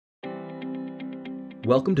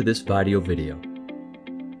Welcome to this Vaidio video.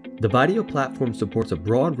 The Vaidio platform supports a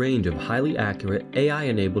broad range of highly accurate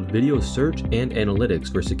AI-enabled video search and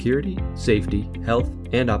analytics for security, safety, health,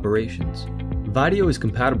 and operations. Vaidio is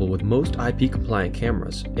compatible with most IP-compliant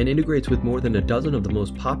cameras and integrates with more than a dozen of the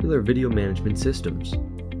most popular video management systems.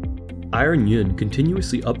 Iron Yun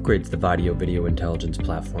continuously upgrades the Vaidio video intelligence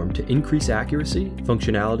platform to increase accuracy,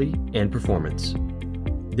 functionality, and performance.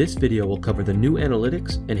 This video will cover the new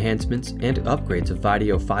analytics, enhancements, and upgrades of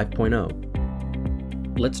Vaidio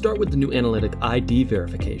 5.0. Let's start with the new analytic ID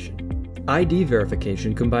verification. ID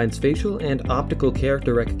verification combines facial and optical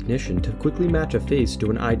character recognition to quickly match a face to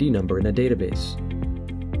an ID number in a database.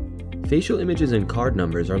 Facial images and card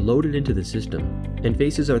numbers are loaded into the system, and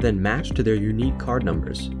faces are then matched to their unique card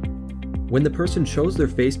numbers. When the person shows their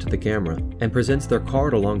face to the camera and presents their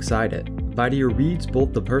card alongside it, Vaidio reads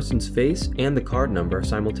both the person's face and the card number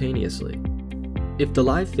simultaneously. If the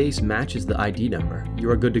live face matches the ID number, you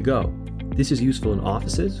are good to go. This is useful in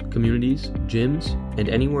offices, communities, gyms, and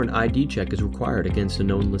anywhere an ID check is required against a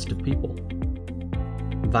known list of people.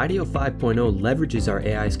 Vaidio 5.0 leverages our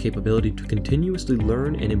AI's capability to continuously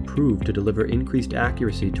learn and improve to deliver increased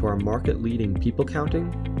accuracy to our market-leading people counting,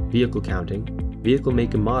 vehicle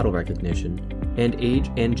make and model recognition, and age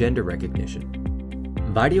and gender recognition.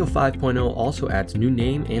 Vaidio 5.0 also adds new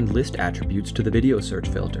name and list attributes to the video search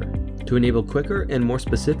filter to enable quicker and more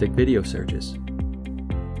specific video searches.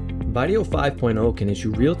 Vaidio 5.0 can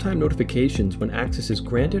issue real-time notifications when access is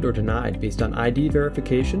granted or denied based on ID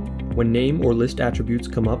verification, when name or list attributes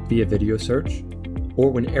come up via video search,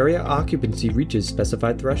 or when area occupancy reaches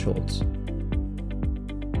specified thresholds.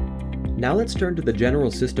 Now let's turn to the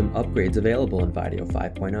general system upgrades available in Vaidio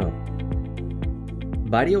 5.0.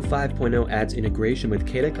 Vaidio 5.0 adds integration with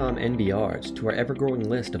VaidioCam NVRs to our ever-growing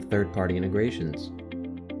list of third-party integrations.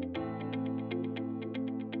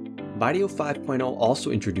 Vaidio 5.0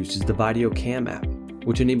 also introduces the VaidioCam App,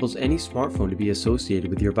 which enables any smartphone to be associated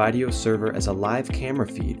with your Vaidio server as a live camera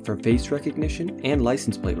feed for face recognition and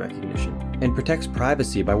license plate recognition, and protects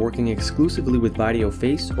privacy by working exclusively with Vaidio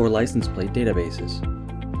face or license plate databases.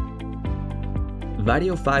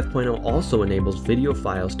 Vaidio 5.0 also enables video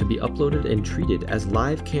files to be uploaded and treated as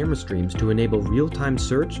live camera streams to enable real-time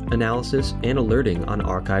search, analysis, and alerting on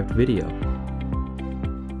archived video.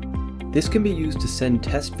 This can be used to send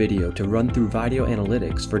test video to run through Vaidio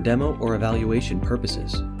Analytics for demo or evaluation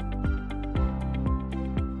purposes.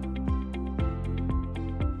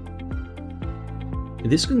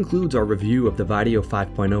 This concludes our review of the Vaidio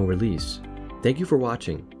 5.0 release. Thank you for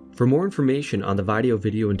watching. For more information on the Vaidio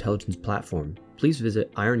Video Intelligence Platform, please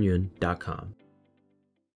visit ironyun.com.